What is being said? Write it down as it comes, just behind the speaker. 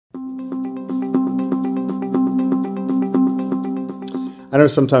I know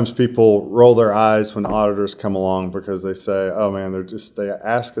sometimes people roll their eyes when auditors come along because they say, oh man, they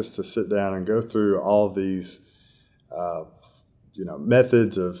ask us to sit down and go through all of these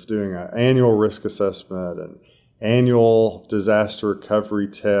methods of doing an annual risk assessment and annual disaster recovery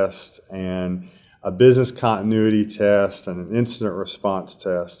test and a business continuity test and an incident response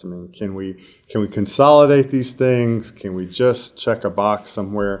test. I mean, can we consolidate these things? Can we just check a box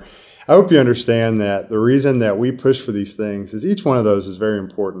somewhere? I hope you understand that the reason that we push for these things is each one of those is very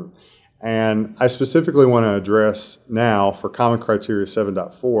important. And I specifically want to address now for Common Criteria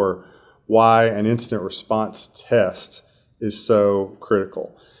 7.4 why an incident response test is so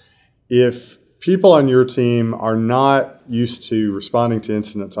critical. If people on your team are not used to responding to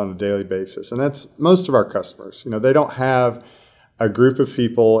incidents on a daily basis, and that's most of our customers, they don't have a group of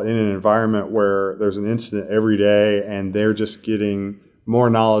people in an environment where there's an incident every day and they're just getting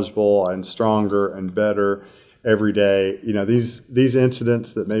more knowledgeable and stronger and better every day. These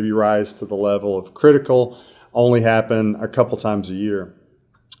incidents that maybe rise to the level of critical only happen a couple times a year.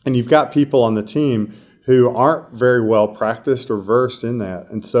 And you've got people on the team who aren't very well practiced or versed in that.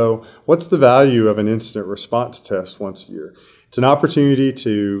 And so what's the value of an incident response test once a year? It's an opportunity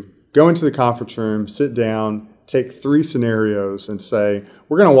to go into the conference room, sit down, take 3 scenarios and say,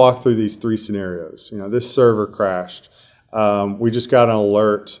 we're going to walk through these 3 scenarios. This server crashed. We just got an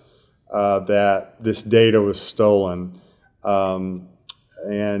alert that this data was stolen. And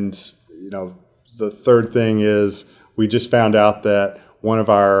the third thing is we just found out that one of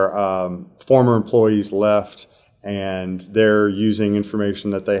our former employees left and they're using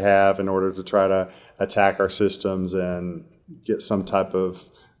information that they have in order to try to attack our systems and get some type of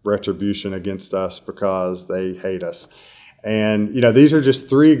retribution against us because they hate us. And, these are just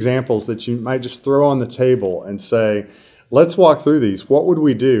 3 examples that you might just throw on the table and say, let's walk through these. What would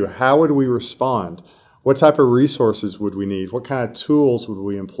we do? How would we respond? What type of resources would we need? What kind of tools would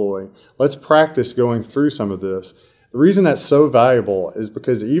we employ? Let's practice going through some of this. The reason that's so valuable is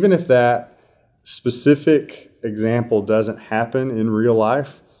because even if that specific example doesn't happen in real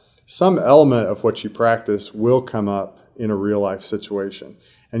life, some element of what you practice will come up in a real life situation.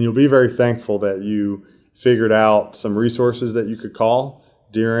 And you'll be very thankful that you figured out some resources that you could call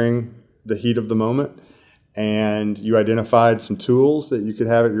during the heat of the moment. And you identified some tools that you could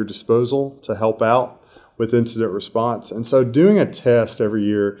have at your disposal to help out with incident response. And so doing a test every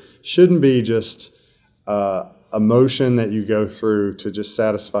year shouldn't be just a motion that you go through to just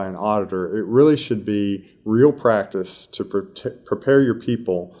satisfy an auditor. It really should be real practice to prepare your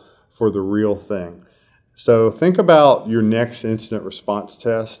people for the real thing. So think about your next incident response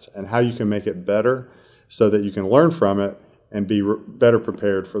test and how you can make it better so that you can learn from it and be better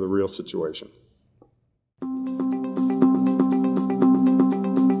prepared for the real situation.